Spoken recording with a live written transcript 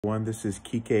This is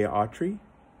Kike Autry,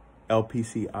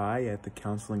 LPCI at the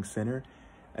Counseling Center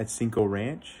at Cinco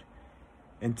Ranch.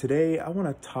 And today I want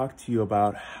to talk to you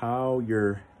about how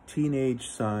your teenage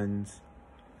son's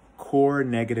core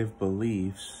negative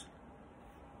beliefs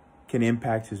can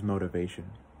impact his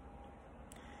motivation.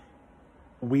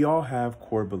 We all have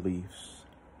core beliefs.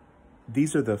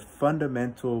 These are the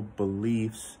fundamental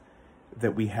beliefs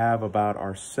that we have about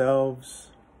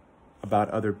ourselves, about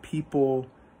other people,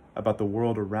 about the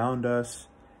world around us,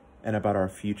 and about our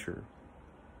future.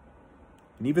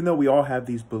 And even though we all have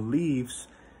these beliefs,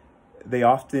 they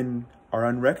often are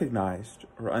unrecognized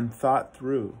or unthought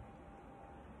through.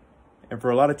 And for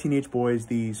a lot of teenage boys,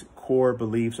 these core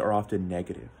beliefs are often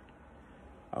negative.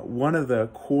 One of the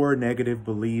core negative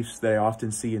beliefs that I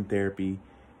often see in therapy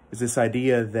is this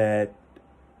idea that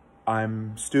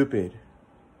I'm stupid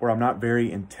or I'm not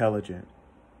very intelligent.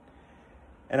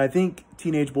 And I think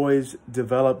teenage boys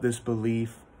develop this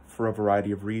belief for a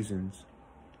variety of reasons,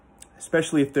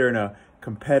 especially if they're in a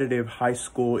competitive high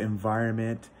school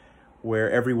environment where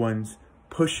everyone's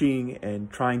pushing and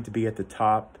trying to be at the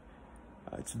top.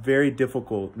 It's very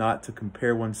difficult not to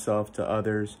compare oneself to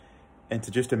others and to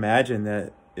just imagine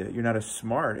that you're not as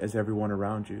smart as everyone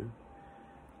around you.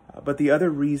 But the other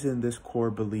reason this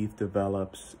core belief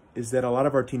develops is that a lot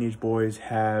of our teenage boys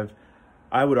have,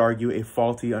 I would argue, a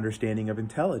faulty understanding of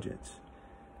intelligence.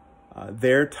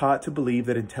 They're taught to believe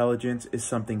that intelligence is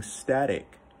something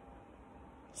static,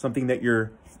 something that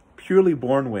you're purely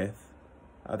born with,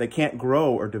 that can't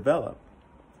grow or develop.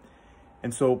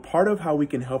 And so part of how we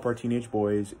can help our teenage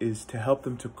boys is to help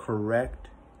them to correct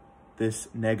this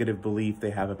negative belief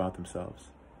they have about themselves,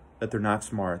 that they're not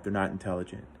smart, they're not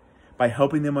intelligent, by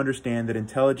helping them understand that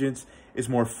intelligence is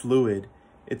more fluid.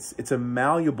 It's a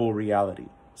malleable reality.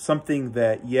 Something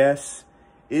that, yes,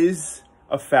 is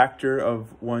a factor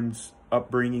of one's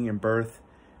upbringing and birth,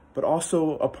 but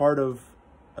also a part of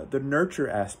the nurture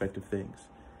aspect of things,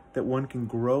 that one can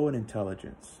grow in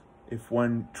intelligence. If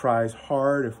one tries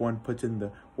hard, if one puts in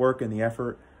the work and the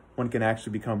effort, one can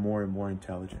actually become more and more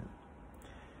intelligent.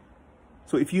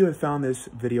 So if you have found this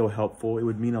video helpful, it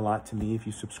would mean a lot to me if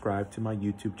you subscribe to my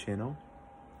YouTube channel.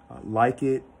 Like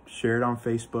it, share it on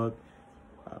Facebook,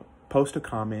 post a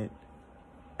comment,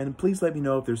 and please let me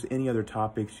know if there's any other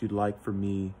topics you'd like for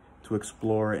me to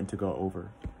explore and to go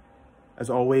over. As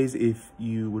always, if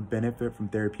you would benefit from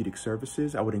therapeutic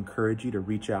services, I would encourage you to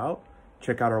reach out.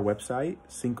 Check out our website,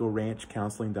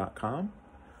 cincoranchcounseling.com.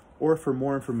 Or for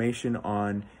more information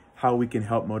on how we can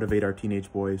help motivate our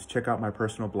teenage boys, check out my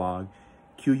personal blog,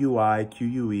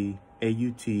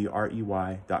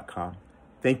 QUIQUEAUTREY.com.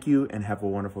 Thank you and have a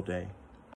wonderful day.